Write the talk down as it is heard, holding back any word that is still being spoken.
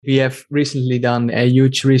We have recently done a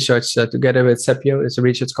huge research together with Sepio, it's a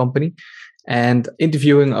research company, and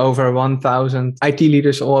interviewing over 1,000 IT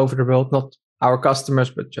leaders all over the world, not our customers,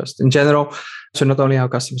 but just in general. So not only our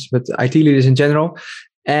customers, but IT leaders in general.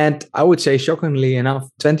 And I would say, shockingly enough,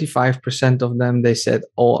 25% of them, they said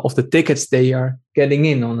all of the tickets they are getting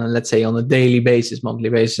in on, let's say, on a daily basis, monthly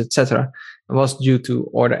basis, etc., was due to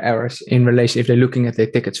order errors in relation if they're looking at their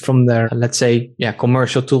tickets from their, let's say,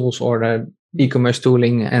 commercial tools or the e-commerce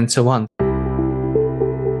tooling and so on.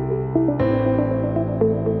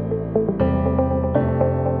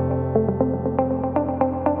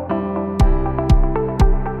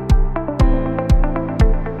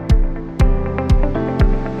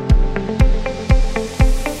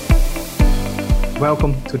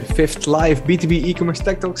 Welcome to the 5th live B2B e-commerce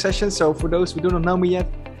tech talk session. So for those who do not know me yet,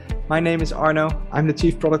 my name is Arno. I'm the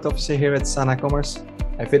Chief Product Officer here at Sana Commerce.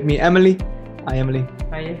 I have with me Emily. Hi, Emily.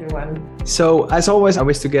 Hi, everyone. So as always, I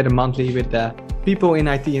wish to get a monthly with people in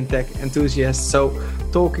IT and tech enthusiasts. So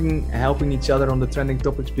talking, helping each other on the trending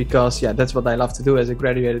topics, because that's what I love to do as a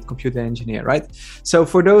graduated computer engineer, right? So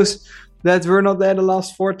for those that were not there the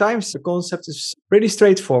last 4 times, the concept is pretty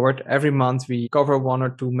straightforward. Every month we cover 1 or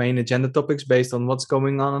 2 main agenda topics based on what's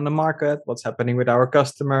going on in the market, what's happening with our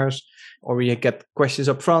customers, or we get questions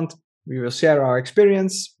up front. We will share our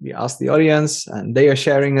experience. We ask the audience and they are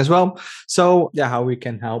sharing as well. So how we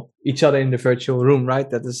can help each other in the virtual room, right?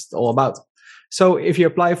 That is all about. So if you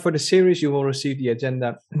apply for the series, you will receive the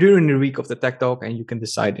agenda during the week of the Tech Talk, and you can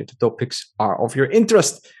decide if the topics are of your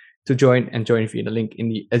interest to join via the link in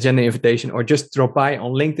the agenda invitation, or just drop by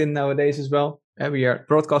on LinkedIn nowadays as well. We are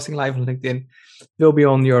broadcasting live on LinkedIn. It will be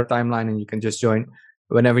on your timeline and you can just join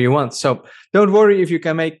whenever you want. So don't worry if you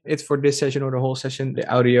can make it for this session or the whole session. The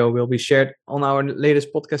audio will be shared on our latest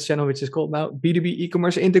podcast channel, which is called now B2B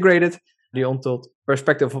e-commerce integrated, the untold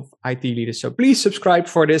perspective of IT leaders. So please subscribe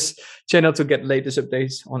for this channel to get latest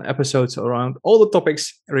updates on episodes around all the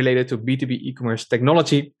topics related to B2B e-commerce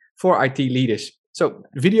technology for IT leaders. So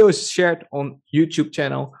video is shared on YouTube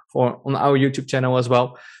channel on our YouTube channel as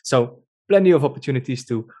well. So plenty of opportunities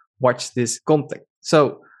to watch this content.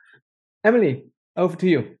 So Emily, over to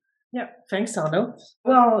you. Yeah, thanks, Arno.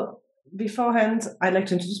 Well, beforehand, I'd like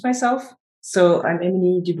to introduce myself. So I'm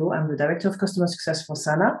Emily Dubois. I'm the Director of Customer Success for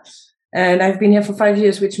Sana. And I've been here for 5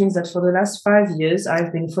 years, which means that for the last 5 years,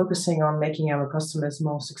 I've been focusing on making our customers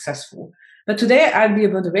more successful. But today I'll be a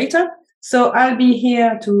moderator. So I'll be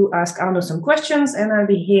here to ask Arno some questions, and I'll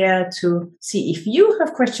be here to see if you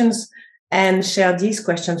have questions and share these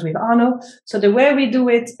questions with Arno. So the way we do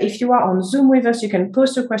it, if you are on Zoom with us, you can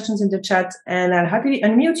post your questions in the chat, and I'll happily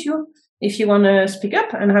unmute you if you want to speak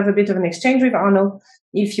up and have a bit of an exchange with Arno.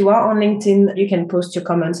 If you are on LinkedIn, you can post your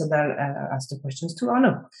comments and I'll ask the questions to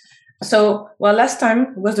Arno. So, last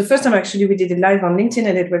time was the first time actually we did it live on LinkedIn,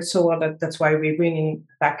 and it went so well that's why we're bringing it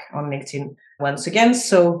back on LinkedIn once again.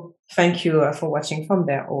 So thank you for watching from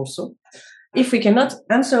there also. If we cannot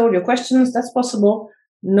answer all your questions, that's possible.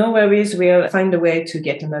 No worries. We'll find a way to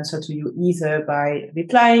get an answer to you either by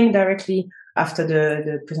replying directly after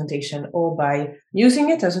the presentation or by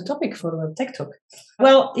using it as a topic for the Tech Talk.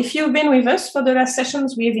 Well, if you've been with us for the last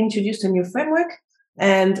sessions, we've introduced a new framework,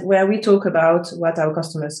 and where we talk about what our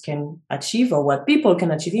customers can achieve, or what people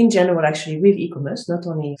can achieve in general, actually, with e-commerce, not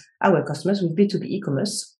only our customers, with B2B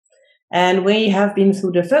e-commerce. And we have been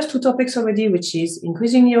through the first 2 topics already, which is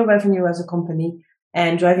increasing your revenue as a company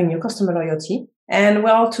and driving your customer loyalty. And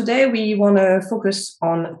today we want to focus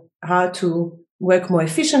on how to work more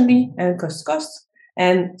efficiently and cost.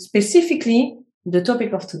 And specifically, the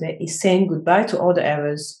topic of today is saying goodbye to all the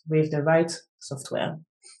errors with the right software.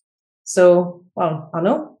 So,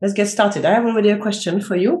 Arno, let's get started. I have already a question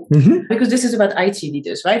for you, because this is about IT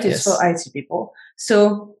leaders, right? It's for IT people.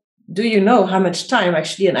 So do you know how much time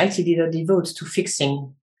actually an IT leader devotes to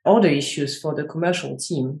fixing all the issues for the commercial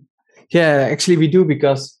team? Yeah, actually we do,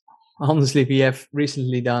 because honestly, we have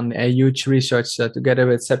recently done a huge research together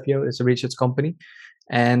with Sepio, it's a research company,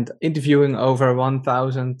 and interviewing over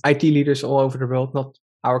 1,000 IT leaders all over the world, not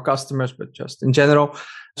our customers, but just in general.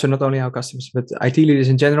 So not only our customers, but IT leaders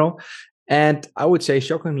in general. And I would say,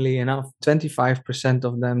 shockingly enough, 25%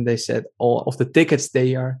 of them, they said all of the tickets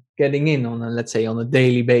they are getting in on, let's say, on a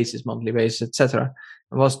daily basis, monthly basis, etc.,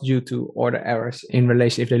 was due to order errors in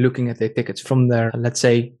relation if they're looking at their tickets from their, let's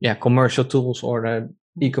say, commercial tools or the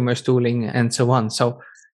e-commerce tooling and so on. So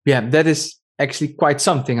that is actually quite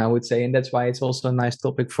something, I would say. And that's why it's also a nice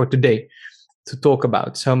topic for today to talk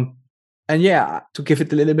about. So, and to give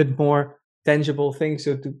it a little bit more tangible things,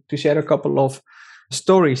 so to share a couple of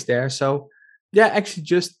stories there. So actually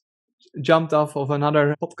just jumped off of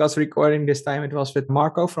another podcast recording. This time it was with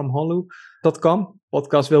Marco from Holu.com.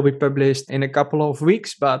 Podcast will be published in a couple of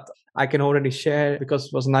weeks, but I can already share, because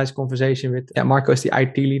it was a nice conversation with Marco, is the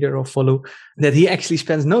IT leader of Holu, that he actually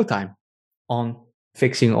spends no time on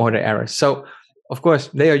fixing order errors. So of course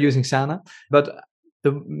they are using Sana, but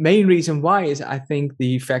the main reason why is, I think,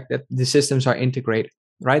 the fact that the systems are integrated,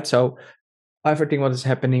 right? So everything what is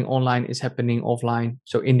happening online is happening offline,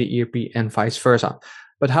 so in the ERP and vice versa.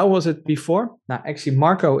 But how was it before? Now, actually,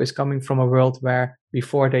 Marco is coming from a world where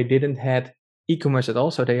before they didn't had e-commerce at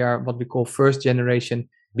all. So they are what we call first generation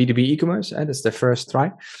B2B e-commerce, and that's the first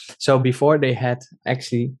try. So before they had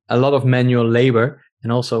actually a lot of manual labor,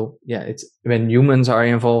 and also, it's when humans are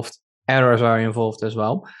involved, errors are involved as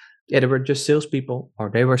well. They were just salespeople,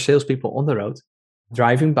 or they were salespeople on the road,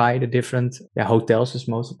 driving by the different hotels, as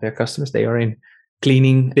most of their customers, they are in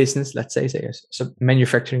cleaning business, let's say, there's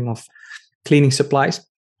manufacturing of cleaning supplies,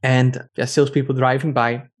 and salespeople driving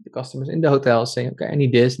by the customers in the hotel saying, okay, I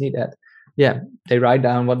need this, need that. Yeah, they write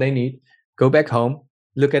down what they need, go back home,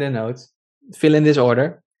 look at the notes, fill in this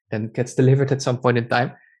order, then it gets delivered at some point in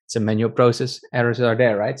time. It's a manual process, errors are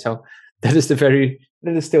there, right? So that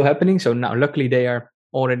is still happening. So now luckily they are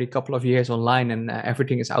already a couple of years online, and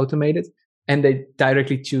everything is automated, and they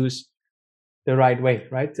directly choose the right way,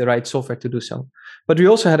 right? The right software to do so. But we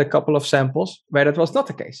also had a couple of samples where that was not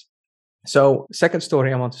the case. So second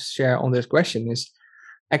story I want to share on this question is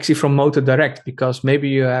actually from Motor Direct, because maybe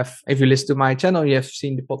you have, if you listen to my channel, you have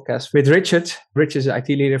seen the podcast with Richard. Rich is an IT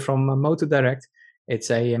leader from Motor Direct.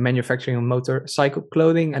 It's a manufacturing of motorcycle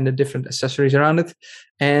clothing and the different accessories around it.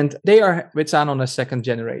 And they are with Sana on a second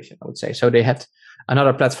generation, I would say. So they had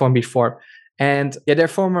another platform before. And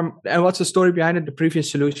what's the story behind it? The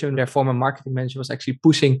previous solution, their former marketing manager was actually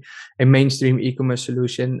pushing a mainstream e-commerce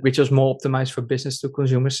solution, which was more optimized for business to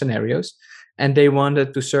consumer scenarios. And they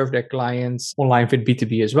wanted to serve their clients online with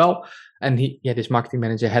B2B as well. And this marketing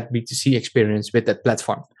manager had B2C experience with that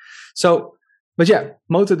platform. So,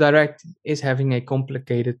 Motor Direct is having a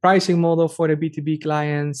complicated pricing model for the B2B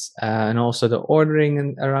clients. And also the ordering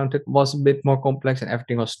and around it was a bit more complex, and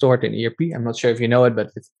everything was stored in ERP. I'm not sure if you know it,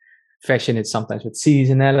 but with fashion, it's sometimes with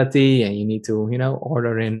seasonality, and you need to,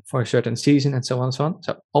 order in for a certain season and so on and so on.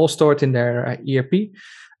 So all stored in their ERP,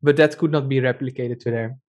 but that could not be replicated to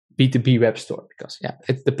their B2B web store because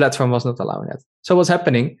the platform was not allowing that. So what's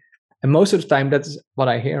happening, and most of the time that's what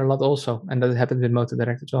I hear a lot also, and that happens with Motor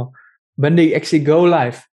Direct as well. When they actually go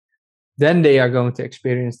live, then they are going to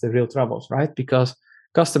experience the real troubles, right? Because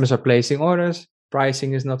customers are placing orders,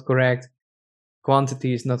 pricing is not correct,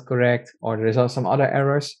 quantity is not correct, or there are some other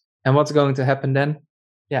errors. And what's going to happen then?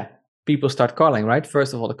 People start calling, right?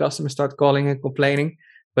 First of all, the customers start calling and complaining,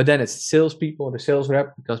 but then it's the salespeople, the sales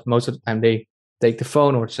rep, because most of the time they take the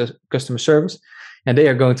phone or customer service, and they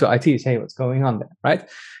are going to IT, say, hey, what's going on there, right?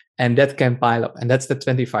 And that can pile up. And that's the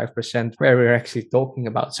 25% where we're actually talking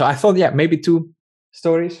about. So I thought, maybe 2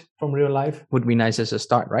 stories from real life would be nice as a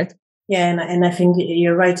start, right? Yeah, and I think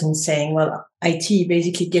you're right in saying, well, IT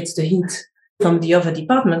basically gets the heat from the other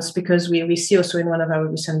departments, because we see also in one of our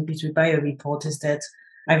recent B2B Bio reports is that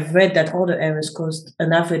I've read that order errors cost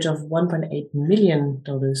an average of $1.8 million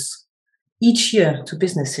each year to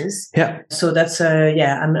businesses. Yeah. So that's,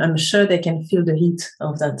 I'm sure they can feel the heat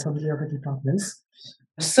of that from the other departments.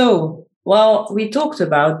 So, we talked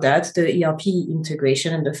about that, the ERP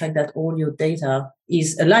integration and the fact that all your data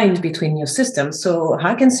is aligned between your systems. So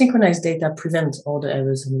how can synchronized data prevent order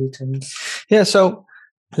errors and returns? Yeah, so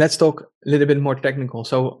let's talk a little bit more technical.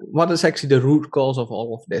 So what is actually the root cause of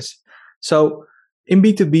all of this? So in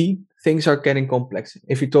B2B, things are getting complex.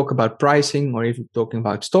 If you talk about pricing or if you're talking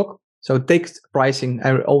about stock, so take pricing,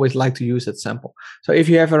 I always like to use that sample. So if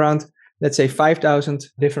you have around, let's say 5,000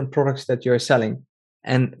 different products that you're selling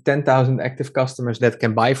and 10,000 active customers that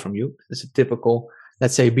can buy from you, it's a typical,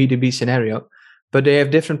 let's say B2B scenario, but they have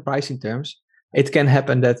different pricing terms. It can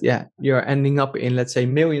happen that, you're ending up in, let's say,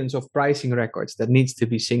 millions of pricing records that needs to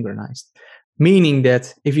be synchronized. Meaning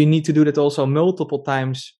that if you need to do that also multiple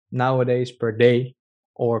times nowadays per day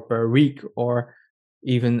or per week or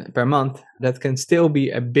even per month, that can still be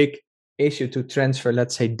a big issue to transfer,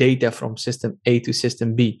 let's say, data from system A to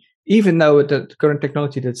system B. Even though with the current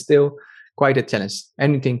technology, that's still quite a challenge.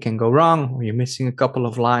 Anything can go wrong, or you're missing a couple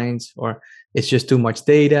of lines, or it's just too much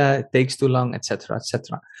data, it takes too long, etc.,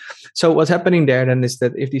 etc. So what's happening there then is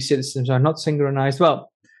that if these systems are not synchronized,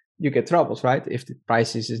 well, you get troubles, right? If the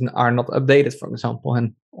prices are not updated, for example,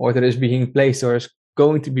 and order is being placed or is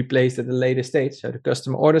going to be placed at a later stage. So the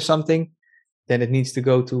customer orders something, then it needs to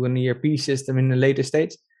go to an ERP system in a later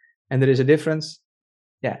stage, and there is a difference.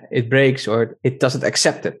 It breaks or it doesn't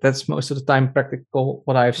accept it. That's most of the time practical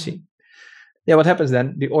what I've seen. Yeah, what happens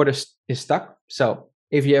then? The order is stuck. So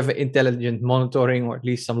if you have intelligent monitoring or at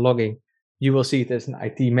least some logging, you will see it as an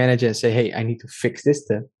IT manager and say, hey, I need to fix this.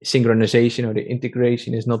 The synchronization or the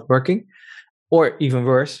integration is not working. Or even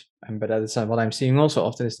worse, but that's what I'm seeing also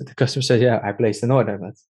often, is that the customer says, yeah, I placed an order,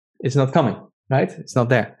 but it's not coming, right? It's not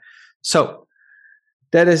there. So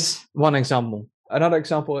that is one example. Another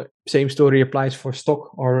example, same story applies for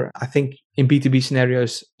stock, or I think in B2B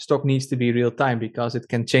scenarios, stock needs to be real time because it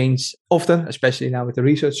can change often, especially now with the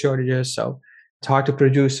resource shortages. So it's hard to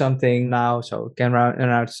produce something now, so it can run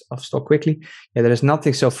out of stock quickly. Yeah, there is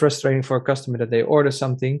nothing so frustrating for a customer that they order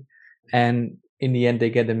something and in the end they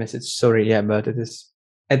get the message, sorry, yeah, but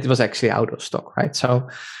it was actually out of stock, right? So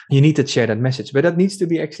you need to share that message, but that needs to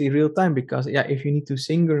be actually real time because yeah, if you need to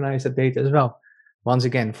synchronize the data as well, once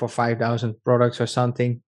again, for 5,000 products or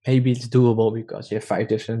something, maybe it's doable because you have 5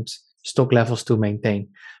 different stock levels to maintain.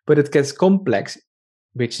 But it gets complex,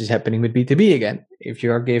 which is happening with B2B again. If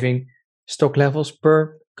you are giving stock levels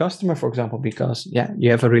per customer, for example, because yeah, you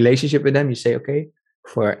have a relationship with them, you say, okay,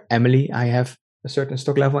 for Emily, I have a certain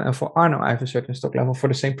stock level, and for Arno, I have a certain stock level for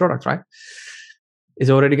the same product, right? It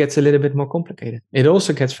already gets a little bit more complicated. It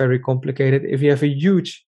also gets very complicated if you have a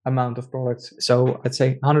huge amount of products. So let's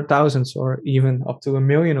say 100,000 or even up to 1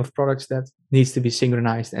 million of products that needs to be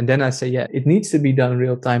synchronized. And then I say, yeah, it needs to be done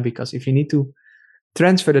real time, because if you need to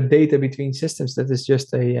transfer the data between systems, that is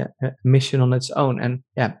just a mission on its own. And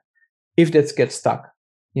yeah, if that gets stuck,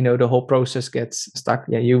 the whole process gets stuck.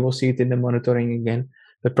 Yeah, you will see it in the monitoring again,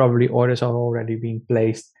 but probably orders are already being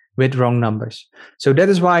placed with wrong numbers. So that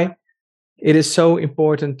is why it is so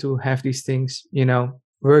important to have these things,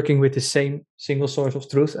 working with the same single source of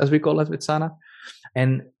truth, as we call it with Sana.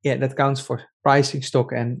 And yeah, that counts for pricing,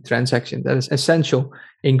 stock, and transaction. That is essential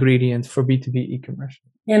ingredient for B2B e-commerce.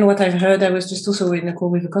 And what I've heard, I was just also in a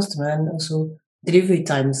call with a customer, and also delivery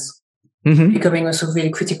times becoming also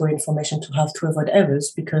really critical information to have to avoid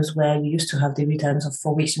errors, because where you used to have delivery times of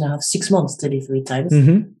 4 weeks, you now have 6 months delivery times.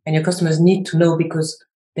 And your customers need to know, because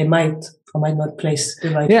they might or might not place the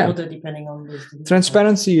right order depending on this.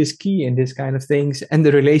 Transparency is key in this kind of things, and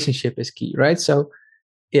the relationship is key, right? So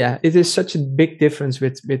yeah, it is such a big difference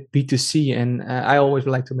with B2C. And I always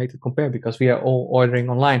like to make the compare, because we are all ordering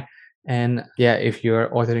online. And yeah, if you're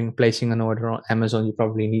placing an order on Amazon, you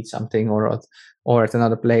probably need something, or at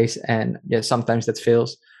another place. And yeah, sometimes that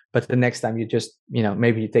fails. But the next time you just,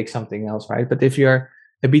 maybe you take something else, right? But if you're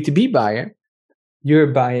a B2B buyer, you're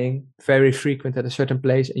buying very frequent at a certain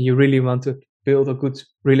place, and you really want to build a good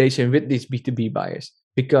relation with these B2B buyers,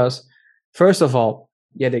 because first of all,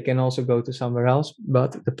 yeah, they can also go to somewhere else.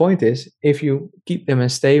 But the point is, if you keep them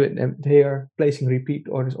and stay with them, they are placing repeat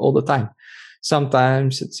orders all the time.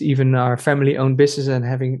 Sometimes it's even our family-owned business and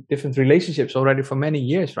having different relationships already for many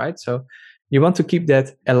years, right? So you want to keep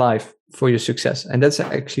that alive for your success. And that's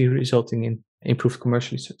actually resulting in improved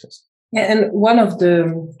commercial success. Yeah, and one of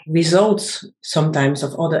the results sometimes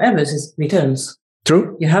of other errors is returns.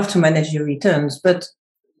 True. You have to manage your returns, but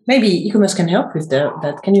maybe e-commerce can help with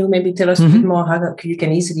that. Can you maybe tell us a bit more how you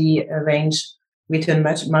can easily arrange return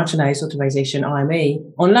marginalized authorization, RMA,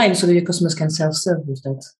 online, so that your customers can self-serve with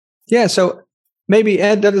that? Yeah, so maybe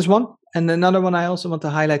that is one. And another one I also want to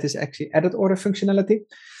highlight is actually edit order functionality.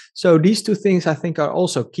 So these two things I think are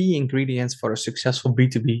also key ingredients for a successful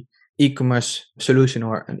B2B e-commerce solution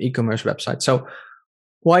or an e-commerce website. So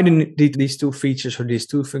why do these two features or these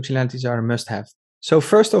two functionalities are a must-have? So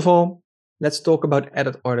first of all, let's talk about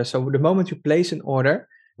edit order. So the moment you place an order,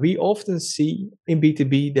 we often see in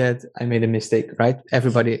B2B that I made a mistake, right?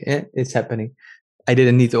 Everybody, it's happening. I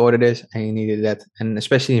didn't need to order this, I needed that. And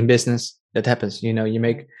especially in business, that happens. You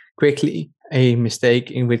make quickly a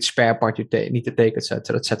mistake in which spare part you need to take,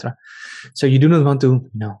 etc., etc. So you do not want to,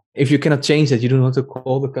 if you cannot change that, you don't want to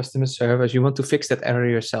call the customer service. You want to fix that error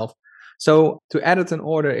yourself. So to edit an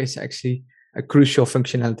order is actually a crucial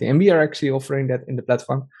functionality. And we are actually offering that in the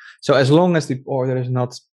platform. So as long as the order is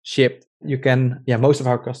not shipped, you can, most of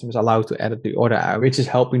our customers are allowed to edit the order, which is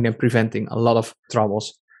helping them preventing a lot of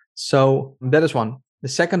troubles. So that is one. The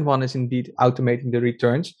second one is indeed automating the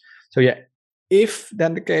returns. So if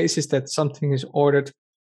then the case is that something is ordered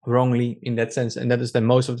wrongly in that sense, and that is then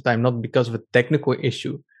most of the time not because of a technical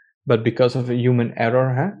issue, but because of a human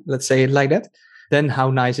error, let's say it like that, then how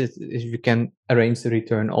nice it is if you can arrange the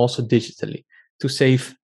return also digitally to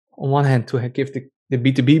save, on one hand, to give the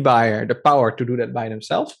B2B buyer the power to do that by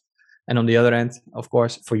themselves. And on the other end, of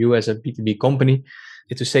course, for you as a B2B company,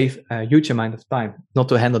 to save a huge amount of time, not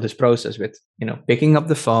to handle this process with, picking up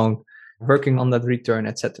the phone, working on that return,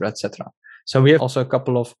 etc., etc. So we have also a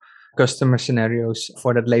couple of customer scenarios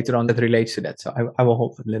for that later on that relates to that. So I will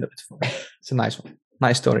hold it a little bit for you. It's a nice one.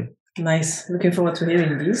 Nice story. Nice. Looking forward to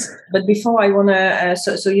hearing these. But before I want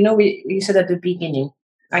to, we said at the beginning,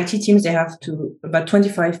 IT teams, they have to, about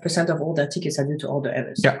 25% of all their tickets are due to order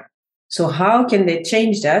errors. Yeah. So how can they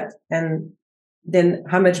change that? And then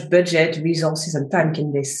how much budget, resources, and time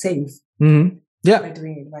can they save by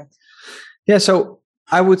doing it right? Yeah. So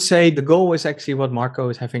I would say the goal is actually what Marco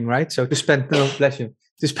is having, right? So to spend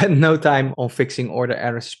no time on fixing order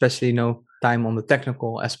errors, especially no time on the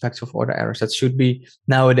technical aspects of order errors. That should be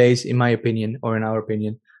nowadays, in my opinion, or in our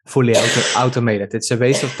opinion, fully automated. It's a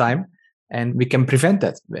waste of time, and we can prevent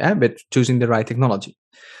that with choosing the right technology.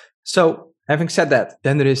 So having said that,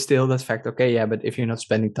 then there is still that fact, okay, yeah, but if you're not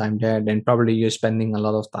spending time there, then probably you're spending a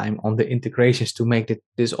lot of time on the integrations to make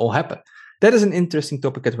this all happen. That is an interesting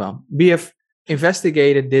topic as well. We have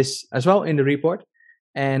investigated this as well in the report.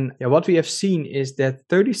 And what we have seen is that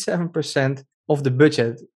 37% of the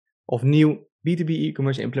budget of new B2B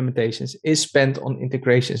e-commerce implementations is spent on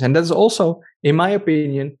integrations. And that's also, in my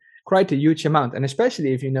opinion, quite a huge amount. And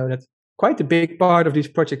especially if you know that quite a big part of these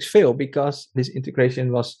projects fail because this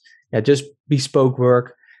integration was just bespoke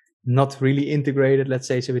work, not really integrated, let's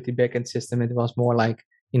say, so with the backend system. It was more like,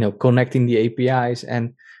 connecting the APIs,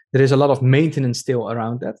 and there is a lot of maintenance still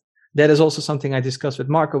around that. That is also something I discussed with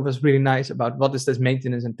Marco. It was really nice about what does this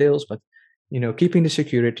maintenance entails, but keeping the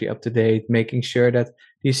security up to date, making sure that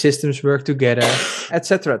these systems work together,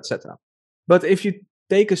 etc., etc. But if you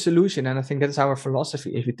take a solution, and I think that's our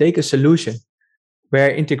philosophy, if you take a solution where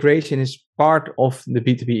integration is part of the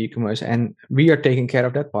B2B e-commerce and we are taking care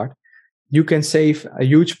of that part, you can save a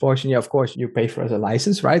huge portion. Yeah, of course, you pay for the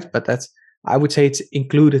license, right? But I would say it's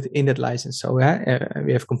included in that license. So we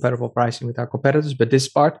have comparable pricing with our competitors, but this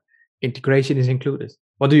part, integration, is included.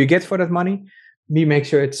 What do you get for that money? We make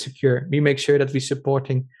sure it's secure. We make sure that we're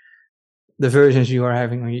supporting the versions you are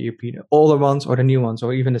having on your ERP, the older ones or the new ones,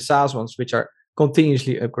 or even the SaaS ones, which are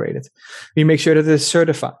continuously upgraded. We make sure that it is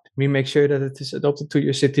certified. We make sure that it is adopted to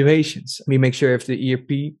your situations. We make sure if the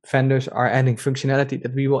ERP vendors are adding functionality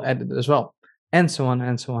that we will add it as well, and so on,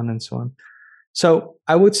 and so on, and so on. So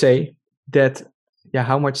I would say that,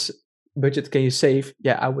 how much budget can you save?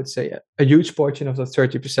 Yeah, I would say a huge portion of the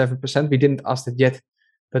 37%. We didn't ask it yet,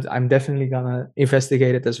 but I'm definitely gonna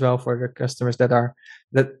investigate it as well for the customers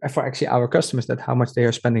for actually our customers, that how much they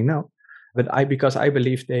are spending now. But because I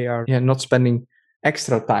believe they are not spending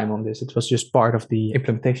extra time on this. It was just part of the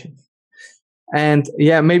implementation. And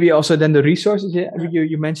maybe also then the resources. Yeah,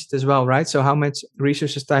 you mentioned as well, right? So how much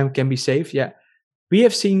resources time can be saved? Yeah, we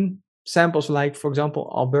have seen samples like, for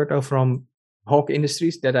example, Alberto from Hawk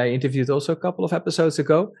Industries that I interviewed also a couple of episodes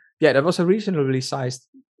ago. Yeah, that was a reasonably sized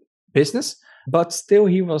business, but still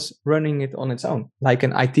he was running it on its own, like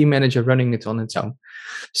an IT manager running it on its own.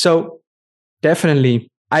 So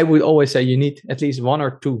definitely, I would always say you need at least one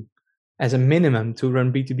or two as a minimum to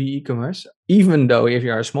run B2B e-commerce, even though if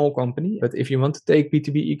you're a small company. But if you want to take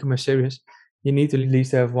B2B e-commerce serious, you need to at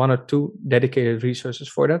least have one or two dedicated resources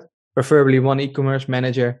for that, preferably one e-commerce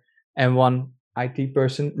manager and one IT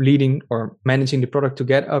person leading or managing the project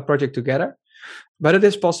together. But it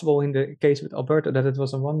is possible in the case with Alberto that it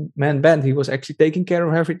was a one-man band. He was actually taking care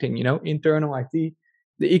of everything, internal IT,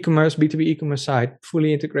 the e-commerce, B2B e-commerce side,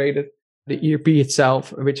 fully integrated, the ERP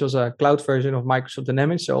itself, which was a cloud version of Microsoft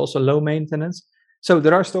Dynamics, so also low maintenance. So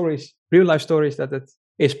there are stories, real life stories, that it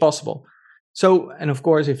is possible. So, and of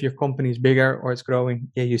course, if your company is bigger or it's growing,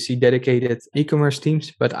 you see dedicated e-commerce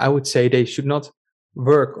teams, but I would say they should not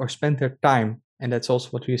work or spend their time. And that's also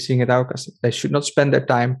what we're seeing at our customers. They should not spend their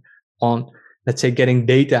time on, let's say, getting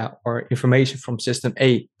data or information from system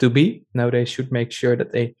A to B. No, they should make sure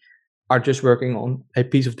that they are just working on a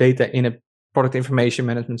piece of data in a product information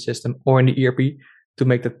management system or in the ERP to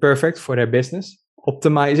make that perfect for their business,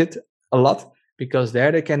 optimize it a lot, because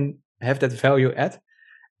there they can have that value add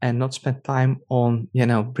and not spend time on,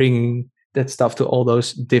 bringing that stuff to all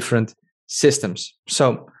those different systems.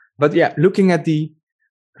 So, but looking at the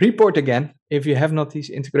report again, if you have not these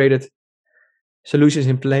integrated solutions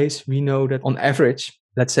in place, we know that on average,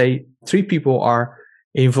 let's say 3 people are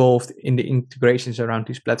involved in the integrations around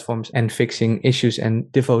these platforms and fixing issues,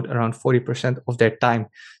 and devote around 40% of their time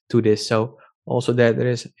to this. So also there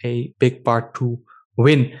is a big part to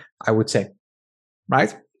win, I would say,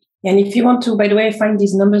 right? And if you want to, by the way, find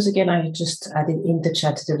these numbers again, I just added in the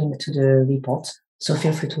chat the link to the report. So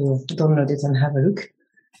feel free to download it and have a look.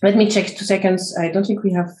 Let me check 2 seconds. I don't think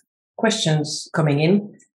we have questions coming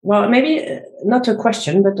in. Well, maybe not a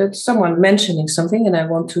question, but it's someone mentioning something, and I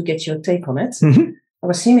want to get your take on it. Mm-hmm.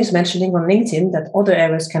 Our team is mentioning on LinkedIn that other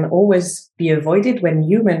errors can always be avoided when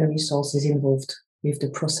human resource is involved with the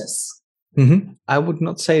process. Mm-hmm. I would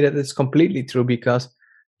not say that it's completely true, because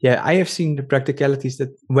yeah, I have seen the practicalities that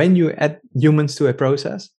when you add humans to a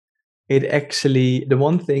process, it actually, the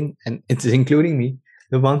one thing, and it's including me,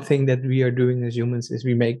 the one thing that we are doing as humans is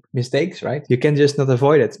we make mistakes, right? You can just not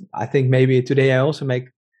avoid it. I think maybe today I also make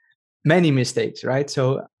many mistakes, right?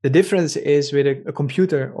 So the difference is with a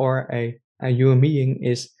computer or a human being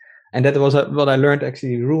is, and that was what I learned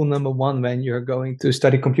actually, rule number one when you're going to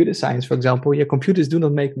study computer science, for example, yeah, computers do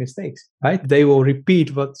not make mistakes, right? They will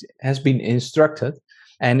repeat what has been instructed.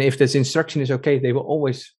 And if this instruction is okay, they will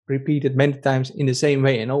always repeat it many times in the same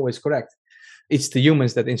way and always correct. It's the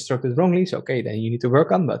humans that instructed wrongly. So, okay, then you need to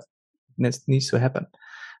work on that. That needs to happen.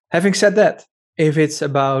 Having said that, if it's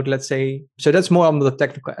about, let's say, so that's more on the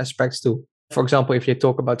technical aspects too. For example, if you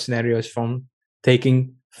talk about scenarios from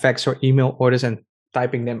taking fax or email orders and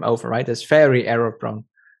typing them over, right? That's very error prone.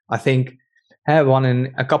 I think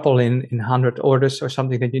a couple in 100 orders or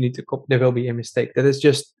something that you need to there will be a mistake. That is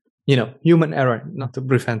just, human error, not to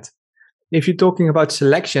prevent. If you're talking about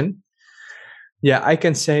selection, yeah, I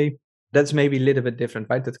can say that's maybe a little bit different,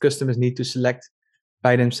 right? That customers need to select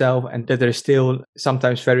by themselves and that there's still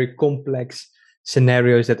sometimes very complex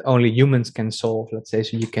scenarios that only humans can solve, let's say.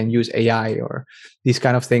 So you can use AI or these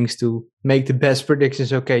kind of things to make the best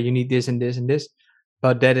predictions. Okay, you need this and this and this,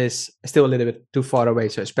 but that is still a little bit too far away.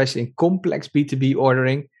 So especially in complex B2B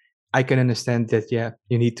ordering, I can understand that, yeah,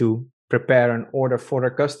 you need to prepare an order for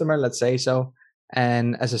a customer, let's say so.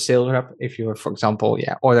 And as a sales rep, if you're, for example,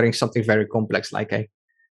 ordering something very complex like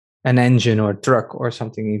an engine or a truck or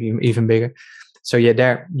something even bigger. So yeah,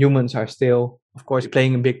 there humans are still, of course,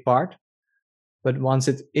 playing a big part. But once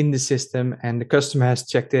it's in the system and the customer has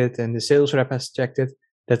checked it and the sales rep has checked it,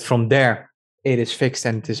 that from there it is fixed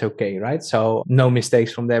and it is okay, right? So no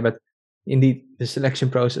mistakes from there. But indeed, the selection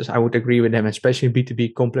process, I would agree with them, especially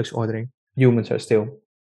B2B complex ordering. Humans are still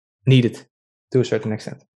needed to a certain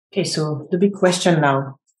extent. Okay, so the big question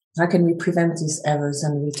now, how can we prevent these errors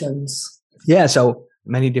and returns? Yeah, so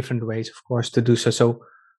many different ways, of course, to do so. So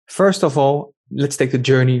first of all, let's take the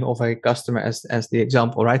journey of a customer as the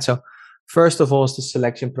example, right? So first of all is the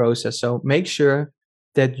selection process. So make sure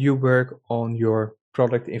that you work on your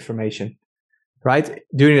product information, right?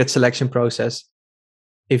 During that selection process,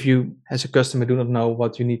 if you as a customer do not know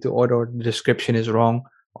what you need to order, or the description is wrong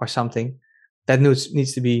or something, that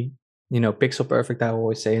needs to be, pixel perfect, I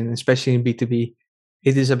always say. And especially in B2B,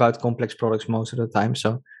 it is about complex products most of the time.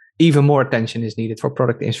 So even more attention is needed for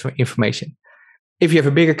product information. If you have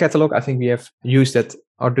a bigger catalog, I think we have used that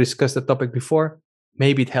or discussed the topic before.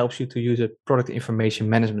 Maybe it helps you to use a product information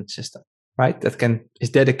management system, right? That is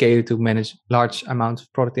dedicated to manage large amounts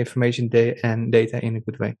of product information and data in a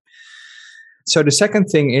good way. So the second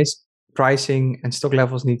thing is pricing and stock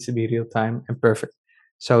levels needs to be real time and perfect.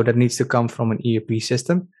 So that needs to come from an ERP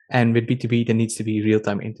system. And with B2B, that needs to be real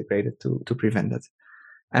time integrated to prevent that.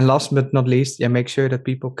 And last but not least, make sure that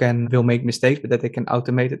people will make mistakes, but that they can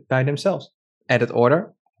automate it by themselves. Edit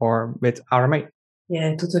order or with RMA.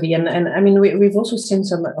 Yeah, totally. And I mean, we've also seen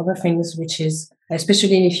some other things, which is,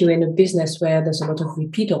 especially if you're in a business where there's a lot of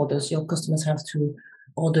repeat orders, your customers have to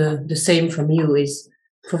order the same from you, is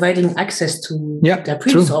providing access to their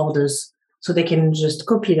previous orders so they can just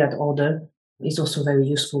copy that order is also very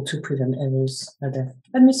useful to prevent errors like that.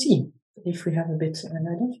 Let me see if we have a bit, and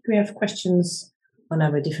I don't think we have questions on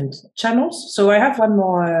our different channels. So I have one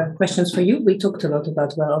more questions for you. We talked a lot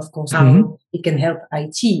about, well, of course, how it can help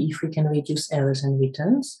IT if we can reduce errors and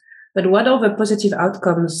returns. But what other positive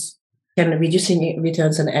outcomes can reducing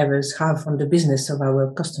returns and errors have on the business of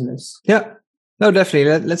our customers? Yeah, no,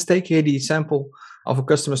 definitely. Let's take here the example of a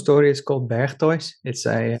customer story. It's called Berg Toys. It's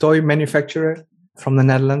a toy manufacturer from the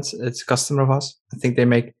Netherlands. It's a customer of us. I think they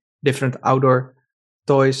make different outdoor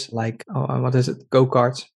toys like,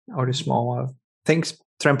 go-karts or the small things,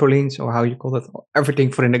 trampolines, or how you call it,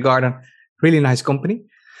 everything for in the garden. Really nice company.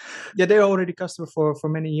 Yeah, they're already customer for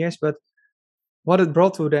many years, but what it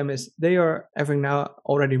brought to them is they are having now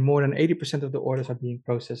already more than 80% of the orders are being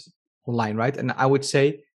processed online, right? And I would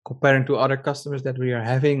say, comparing to other customers that we are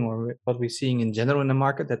having or what we're seeing in general in the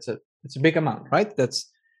market, that's a big amount, right?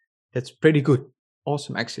 That's pretty good.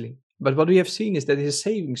 Awesome, actually. But what we have seen is that it is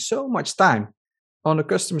saving so much time on the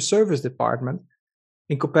customer service department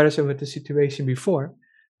in comparison with the situation before,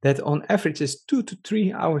 that on average is 2 to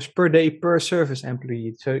 3 hours per day per service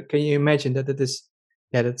employee. So can you imagine that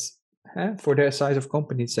that's for their size of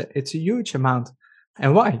company, it's a huge amount.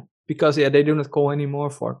 And why? Because they do not call anymore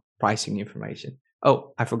for pricing information.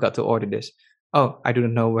 Oh, I forgot to order this. Oh, I do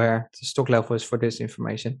not know where the stock level is for this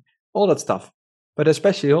information. All that stuff. But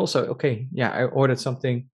especially also, I ordered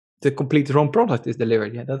something, the complete wrong product is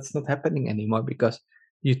delivered. Yeah, that's not happening anymore because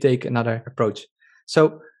you take another approach.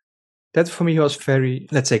 So That for me was very,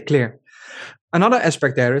 let's say, clear. Another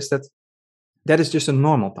aspect there is that is just in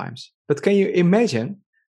normal times. But can you imagine,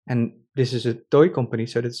 and this is a toy company,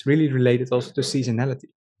 so that's really related also to seasonality.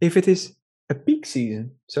 If it is a peak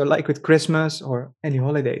season, so like with Christmas or any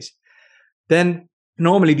holidays, then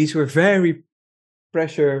normally these were very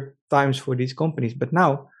pressure times for these companies. But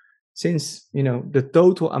now, since the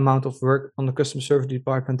total amount of work on the customer service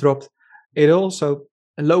department dropped, it also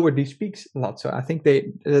lowered these peaks a lot. So I think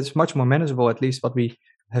that's much more manageable, at least what we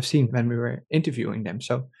have seen when we were interviewing them.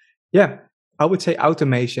 So yeah, I would say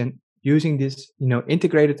automation, using this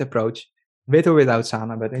integrated approach, with or without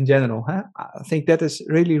Sana, but in general, I think that is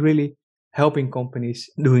really, really helping companies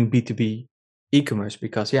doing B2B e-commerce,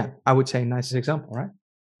 because I would say nicest example, right?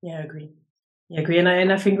 Yeah, I agree.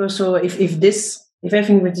 And I think also if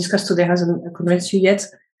everything we discussed today hasn't convinced you yet,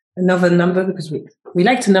 another number, because we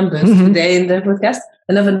like to numbers today in the podcast,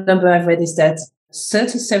 another number I've read is that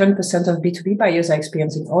 37% of B2B buyers are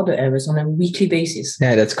experiencing order errors on a weekly basis.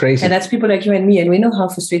 Yeah, that's crazy. And that's people like you and me, and we know how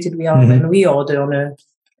frustrated we are when we order on a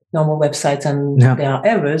normal website and there are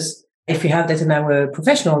errors. If we have that in our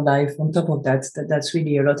professional life on top of that, that's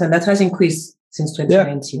really a lot. And that has increased since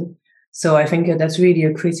 2019. Yeah. So I think that's really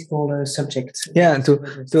a critical subject. Yeah, and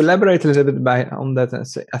to elaborate a little bit on that,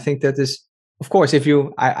 I think that is, of course, if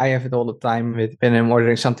I have it all the time when I'm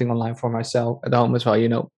ordering something online for myself at home as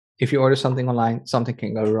well, if you order something online, something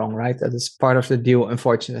can go wrong, right? That is part of the deal,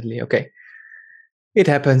 unfortunately. Okay, it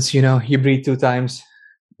happens, you breathe 2 times,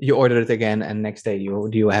 you order it again, and next day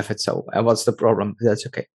you have it. So what's the problem? That's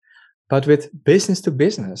okay. But with business to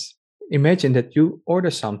business, imagine that you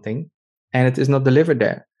order something and it is not delivered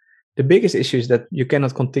there. The biggest issue is that you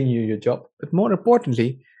cannot continue your job. But more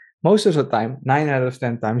importantly, most of the time, 9 out of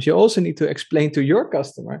 10 times, you also need to explain to your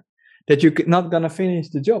customer that you're not going to finish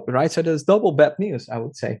the job, right? So that's double bad news, I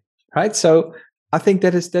would say, right? So I think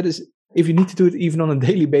that is if you need to do it even on a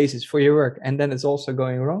daily basis for your work, and then it's also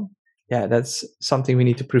going wrong, that's something we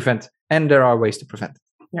need to prevent. And there are ways to prevent.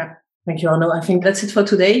 Yeah. Thank you, Arno. I think that's it for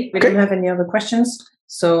today. We don't have any other questions.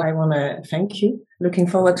 So I want to thank you. Looking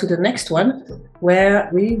forward to the next one, where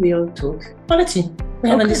we will talk quality. We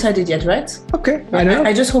haven't decided yet, right? Okay.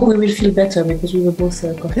 I just hope we will feel better, because we were both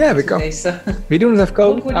because today, so. We don't have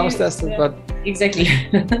COVID. I was tested, but exactly.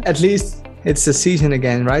 At least it's the season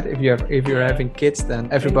again, right? If you're having kids, then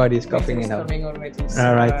everybody is coughing it out. So,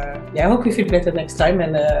 all right. I hope we feel better next time,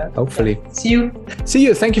 and hopefully. See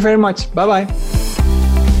you. Thank you very much. Bye bye.